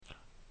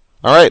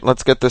All right,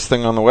 let's get this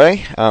thing on the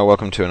way.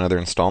 Welcome to another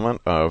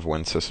installment of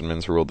When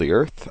Sysadmins Ruled the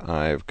Earth.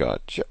 I've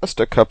got just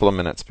a couple of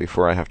minutes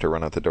before I have to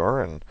run out the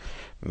door and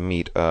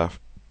meet a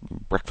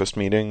breakfast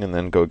meeting, and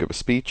then go give a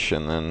speech,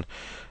 and then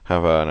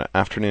have an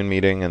afternoon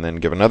meeting, and then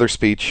give another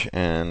speech,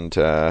 and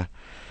I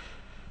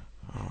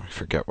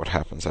forget what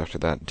happens after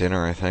that.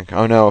 Dinner, I think.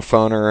 Oh no, a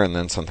phoner, and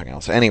then something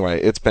else.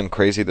 Anyway, it's been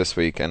crazy this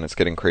week, and it's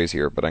getting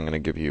crazier, but I'm going to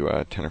give you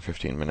 10 or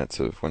 15 minutes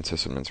of When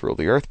Sysadmins Ruled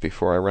the Earth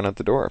before I run out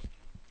the door.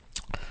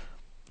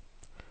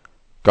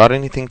 Got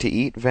anything to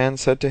eat? Van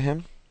said to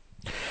him.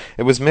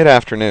 It was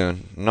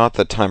mid-afternoon, not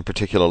that time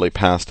particularly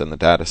passed in the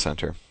data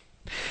center.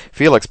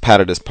 Felix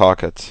patted his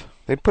pockets.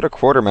 They'd put a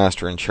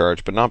quartermaster in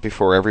charge, but not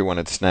before everyone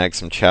had snagged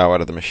some chow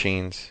out of the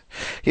machines.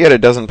 He'd had a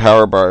dozen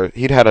power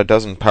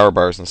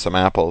bars and some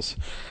apples.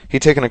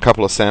 He'd taken a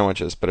couple of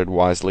sandwiches, but had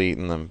wisely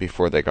eaten them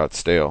before they got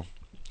stale.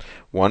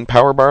 One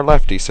power bar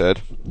left, he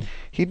said.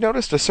 He'd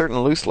noticed a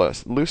certain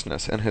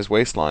looseness in his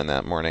waistline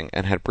that morning,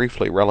 and had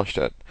briefly relished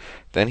it.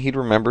 Then he'd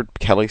remembered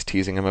Kelly's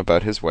teasing him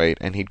about his weight,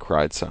 and he'd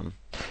cried some.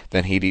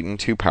 Then he'd eaten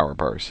 2 power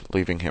bars,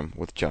 leaving him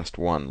with just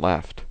 1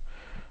 left.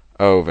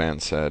 Oh, Van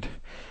said.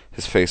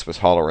 His face was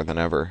hollower than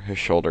ever, his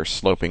shoulders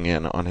sloping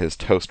in on his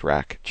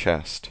toast-rack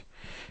chest.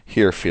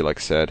 Here,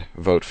 Felix said.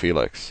 Vote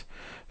Felix.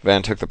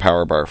 Van took the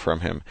power bar from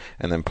him,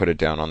 and then put it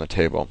down on the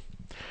table.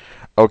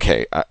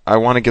 Okay, I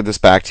want to give this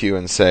back to you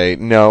and say,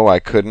 no, I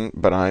couldn't,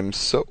 but I'm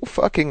so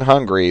fucking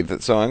hungry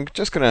so I'm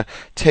just going to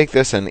take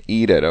this and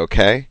eat it,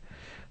 okay?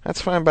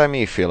 That's fine by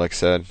me, Felix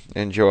said.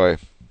 Enjoy.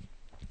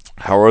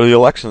 How are the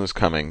elections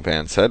coming?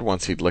 Van said,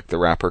 once he'd licked the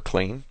wrapper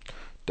clean.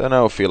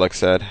 Dunno, Felix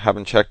said.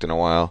 Haven't checked in a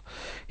while.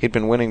 He'd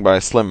been winning by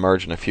a slim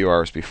margin a few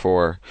hours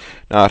before.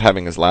 Not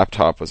having his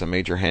laptop was a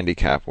major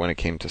handicap when it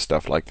came to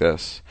stuff like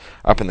this.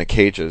 Up in the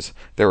cages,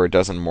 there were a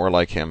dozen more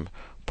like him.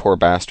 Poor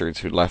bastards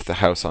who'd left the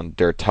house on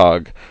der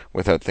Tag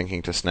without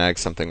thinking to snag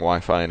something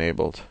Wi-Fi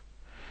enabled.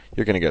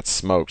 You're going to get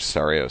smoked,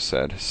 Sario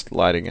said,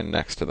 sliding in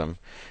next to them.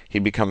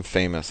 He'd become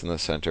famous in the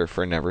center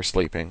for never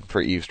sleeping,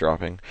 for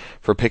eavesdropping,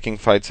 for picking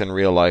fights in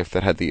real life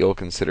that had the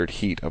ill-considered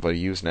heat of a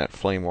Usenet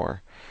flame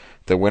war.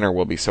 The winner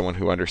will be someone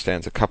who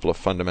understands a couple of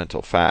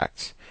fundamental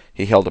facts.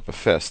 He held up a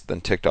fist, then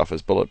ticked off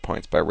his bullet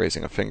points by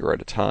raising a finger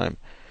at a time.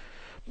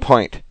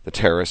 Point. The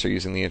terrorists are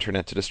using the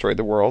internet to destroy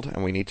the world,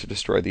 and we need to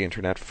destroy the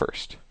internet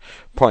first.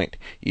 Point.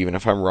 Even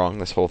if I'm wrong,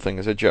 this whole thing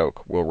is a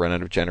joke. We'll run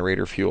out of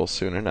generator fuel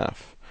soon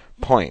enough.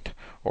 Point.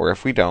 Or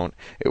if we don't,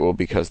 it will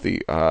because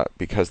the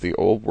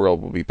old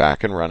world will be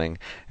back and running,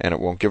 and it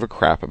won't give a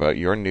crap about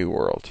your new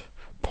world.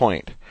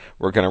 Point.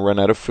 We're going to run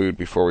out of food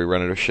before we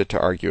run out of shit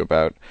to argue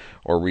about,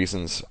 or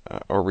reasons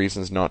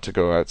not to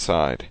go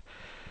outside.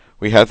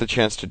 We have the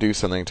chance to do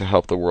something to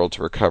help the world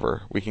to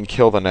recover. We can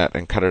kill the net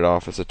and cut it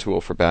off as a tool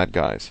for bad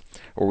guys.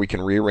 Or we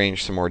can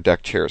rearrange some more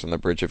deck chairs on the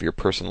bridge of your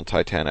personal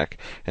Titanic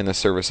in the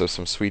service of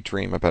some sweet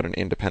dream about an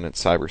independent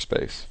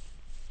cyberspace.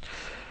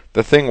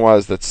 The thing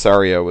was that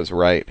Sario was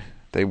right.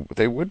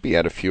 They would be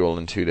out of fuel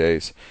in 2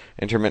 days.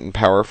 Intermittent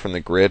power from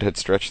the grid had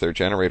stretched their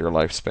generator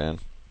lifespan.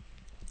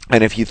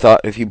 And if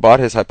you bought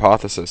his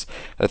hypothesis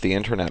that the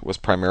internet was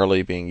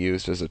primarily being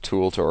used as a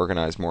tool to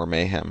organize more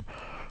mayhem,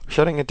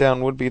 shutting it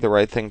down would be the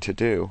right thing to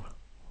do.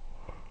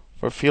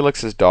 But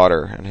Felix's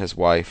daughter and his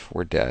wife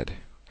were dead.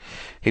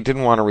 He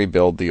didn't want to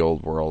rebuild the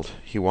old world.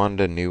 He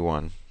wanted a new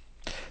one.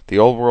 The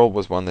old world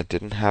was one that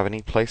didn't have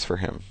any place for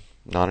him.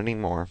 Not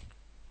anymore.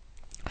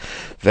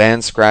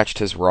 Van scratched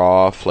his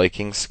raw,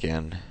 flaking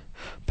skin.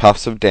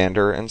 Puffs of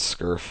dander and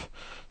scurf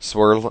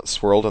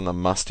swirled in the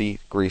musty,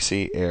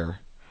 greasy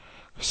air.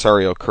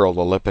 Sario curled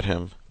a lip at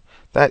him.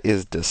 That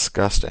is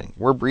disgusting.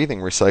 We're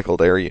breathing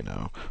recycled air, you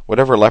know.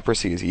 Whatever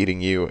leprosy is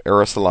eating you,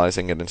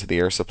 aerosolizing it into the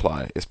air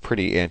supply is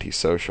pretty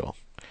antisocial.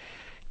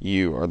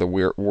 You are the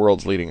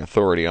world's leading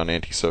authority on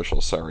antisocial,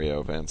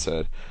 Sario, Van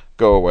said.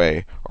 Go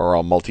away, or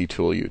I'll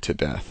multi-tool you to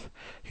death.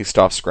 He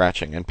stopped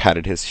scratching and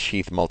patted his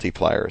sheath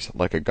multipliers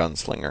like a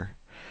gunslinger.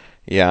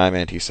 Yeah, I'm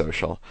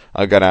antisocial.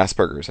 I've got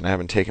Asperger's and I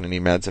haven't taken any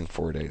meds in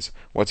 4 days.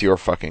 What's your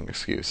fucking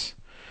excuse?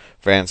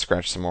 Van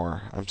scratched some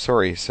more. I'm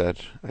sorry, he said.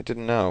 I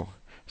didn't know.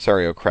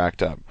 Sario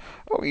cracked up.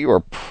 Oh, you are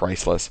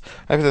priceless.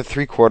 I bet that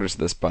 3/4 of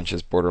this bunch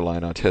is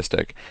borderline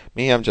autistic.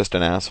 Me, I'm just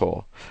an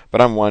asshole.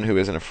 But I'm one who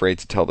isn't afraid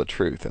to tell the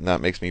truth, and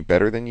that makes me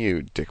better than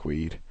you,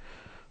 dickweed.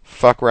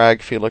 Fuck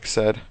rag, Felix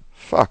said.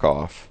 Fuck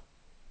off.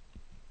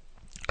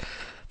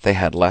 They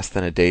had less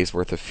than a day's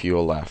worth of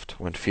fuel left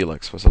when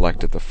Felix was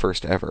elected the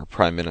first ever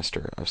Prime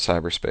Minister of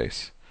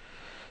cyberspace.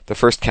 The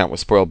first count was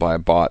spoiled by a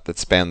bot that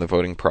spanned the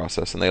voting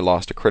process, and they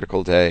lost a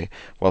critical day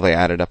while they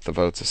added up the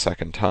votes a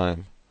second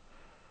time.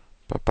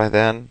 But by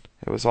then,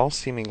 it was all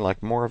seeming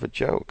like more of a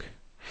joke.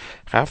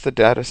 Half the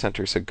data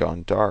centers had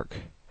gone dark.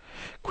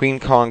 Queen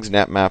Kong's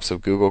net maps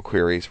of Google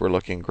queries were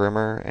looking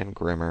grimmer and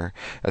grimmer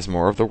as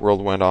more of the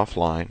world went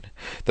offline,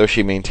 though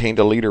she maintained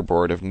a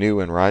leaderboard of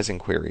new and rising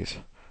queries,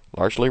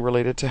 largely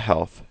related to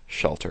health,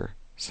 shelter,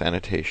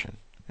 sanitation,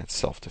 and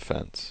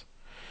self-defense.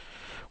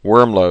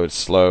 Wormload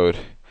slowed.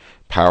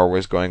 Power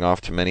was going off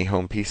to many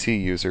home PC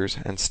users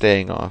and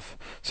staying off,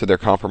 so their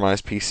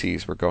compromised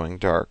PCs were going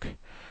dark.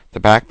 The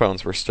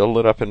backbones were still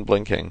lit up and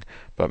blinking,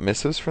 but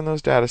missives from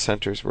those data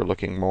centers were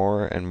looking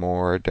more and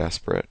more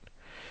desperate.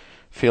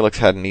 Felix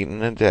hadn't eaten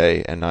in a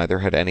day, and neither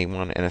had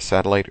anyone in a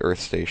satellite Earth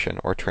station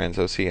or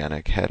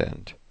transoceanic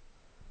head-end.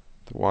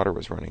 The water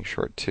was running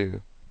short,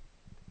 too.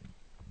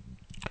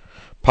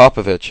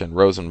 Popovich and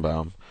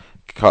Rosenbaum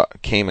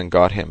came and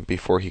got him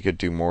before he could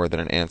do more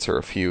than answer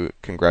a few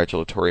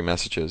congratulatory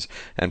messages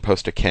and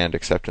post a canned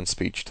acceptance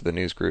speech to the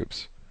news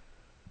groups.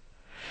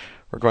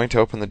 "We're going to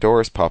open the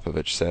doors,"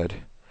 Popovich said.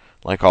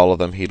 Like all of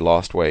them, he'd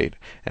lost weight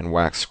and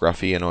waxed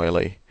scruffy and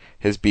oily.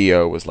 His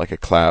B.O. was like a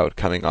cloud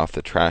coming off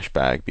the trash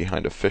bag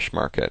behind a fish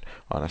market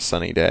on a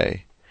sunny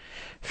day.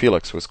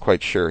 Felix was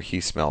quite sure he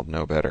smelled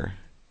no better.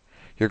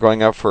 "You're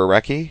going out for a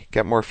recce?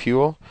 Get more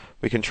fuel?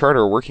 We can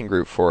charter a working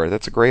group for it.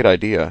 That's a great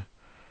idea."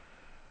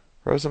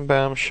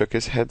 Rosenbaum shook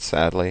his head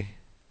sadly.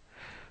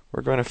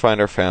 "We're going to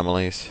find our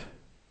families.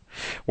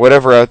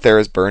 Whatever out there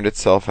has burned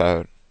itself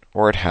out,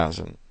 or it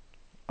hasn't.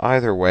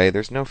 Either way,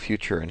 there's no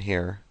future in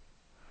here."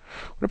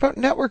 "What about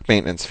network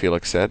maintenance?"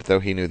 Felix said, though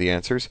he knew the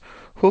answers.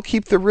 "Who'll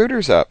keep the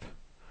routers up?"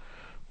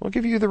 "We'll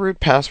give you the root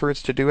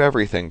passwords to do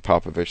everything,"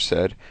 Popovich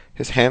said.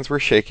 His hands were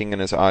shaking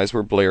and his eyes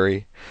were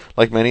bleary.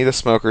 Like many of the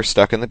smokers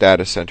stuck in the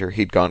data center,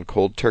 he'd gone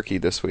cold turkey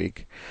this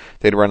week.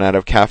 They'd run out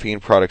of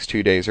caffeine products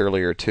 2 days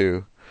earlier,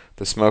 too.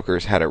 The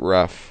smokers had it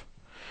rough.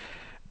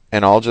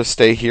 "And I'll just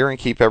stay here and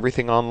keep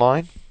everything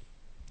online?"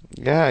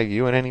 "Yeah,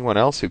 you and anyone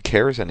else who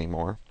cares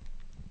anymore."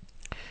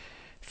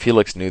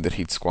 Felix knew that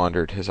he'd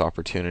squandered his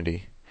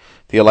opportunity.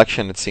 The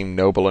election had seemed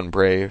noble and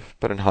brave,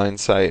 but in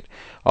hindsight,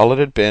 all it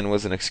had been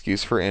was an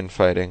excuse for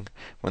infighting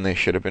when they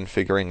should have been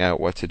figuring out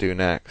what to do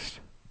next.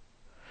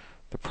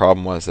 The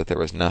problem was that there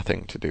was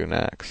nothing to do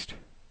next.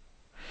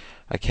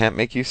 "I can't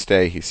make you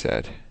stay," he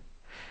said.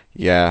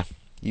 "Yeah,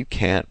 you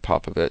can't."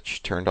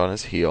 Popovich turned on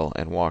his heel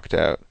and walked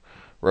out.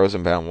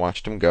 Rosenbaum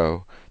watched him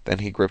go, then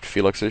he gripped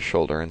Felix's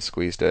shoulder and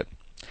squeezed it.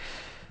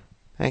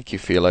 "Thank you,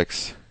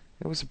 Felix.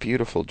 It was a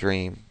beautiful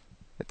dream.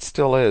 It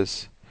still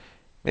is.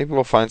 Maybe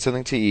we'll find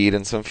something to eat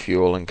and some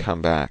fuel and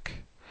come back."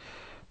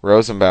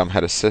 Rosenbaum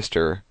had a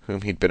sister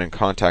whom he'd been in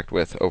contact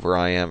with over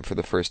IM for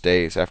the first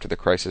days after the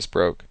crisis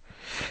broke.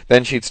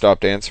 Then she'd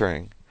stopped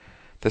answering.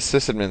 The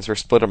Sysadmins were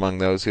split among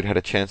those who'd had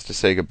a chance to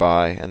say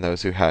goodbye and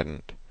those who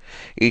hadn't.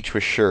 Each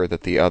was sure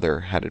that the other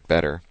had it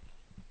better.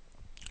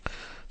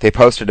 They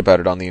posted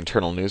about it on the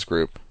internal news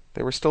group.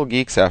 They were still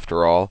geeks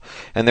after all,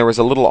 and there was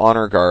a little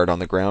honor guard on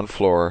the ground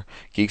floor,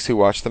 geeks who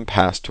watched them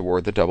pass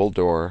toward the double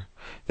door.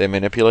 They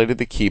manipulated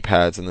the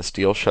keypads and the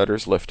steel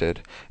shutters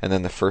lifted, and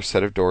then the first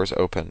set of doors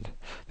opened.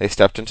 They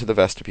stepped into the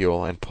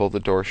vestibule and pulled the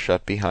doors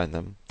shut behind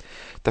them.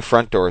 The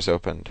front doors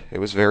opened. It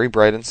was very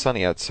bright and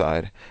sunny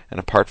outside, and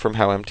apart from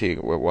how empty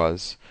it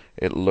was,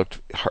 it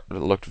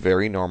looked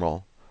very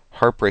normal,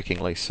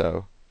 heartbreakingly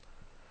so.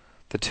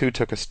 The two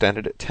took a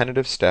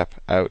tentative step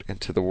out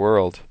into the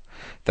world.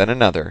 Then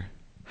another.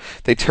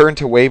 They turned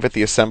to wave at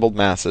the assembled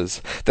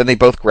masses. Then they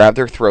both grabbed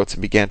their throats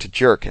and began to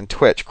jerk and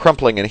twitch,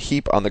 crumpling in a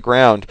heap on the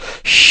ground.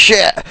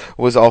 "Shit!"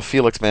 was all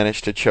Felix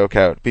managed to choke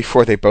out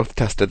before they both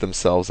dusted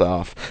themselves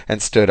off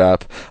and stood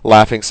up,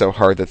 laughing so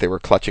hard that they were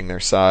clutching their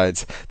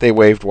sides. They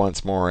waved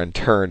once more and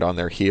turned on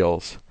their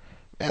heels.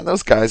 "Man,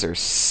 those guys are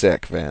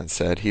sick," Van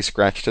said. He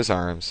scratched his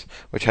arms,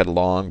 which had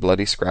long,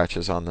 bloody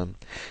scratches on them.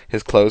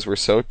 His clothes were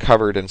so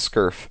covered in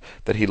scurf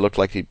that he looked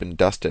like he'd been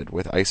dusted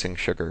with icing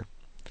sugar.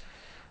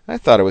 "I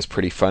thought it was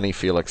pretty funny,"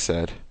 Felix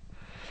said.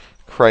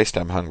 "Christ,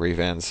 I'm hungry,"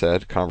 Van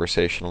said,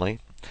 conversationally.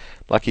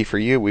 "Lucky for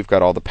you, we've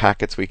got all the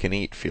packets we can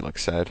eat,"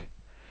 Felix said.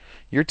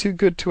 "You're too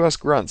good to us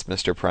grunts,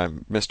 Mr.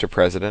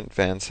 President,"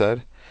 Van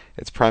said.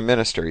 "It's Prime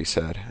Minister," he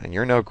said, "and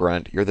you're no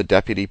grunt. You're the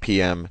Deputy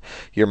PM.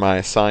 You're my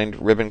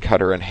assigned ribbon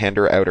cutter and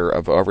hander-outer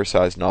of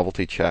oversized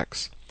novelty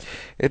checks."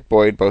 It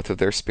buoyed both of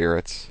their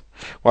spirits.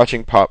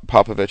 Watching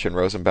Popovich and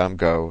Rosenbaum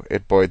go,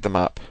 it buoyed them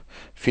up.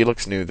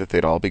 Felix knew that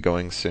they'd all be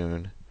going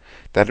soon.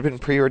 That had been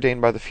preordained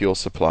by the fuel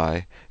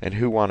supply, and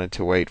who wanted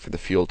to wait for the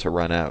fuel to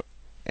run out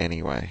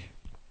anyway?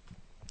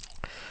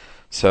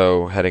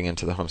 So, heading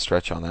into the home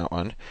stretch on that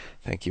one,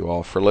 thank you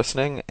all for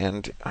listening,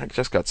 and I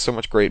just got so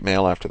much great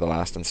mail after the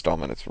last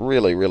installment. It's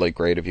really, really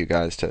great of you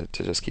guys to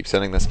just keep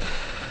sending this.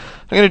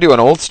 I'm going to do an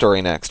old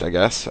story next, I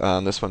guess.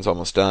 This one's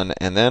almost done.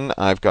 And then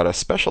I've got a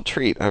special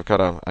treat. I've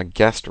got a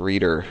guest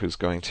reader who's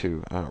going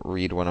to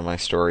read one of my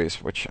stories,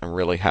 which I'm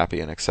really happy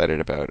and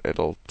excited about.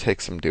 It'll take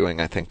some doing,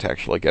 I think, to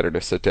actually get her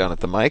to sit down at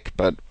the mic.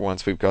 But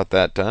once we've got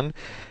that done,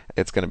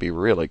 it's going to be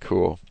really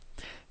cool.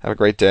 Have a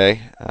great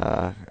day.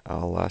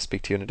 I'll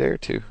speak to you in a day or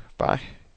two. Bye.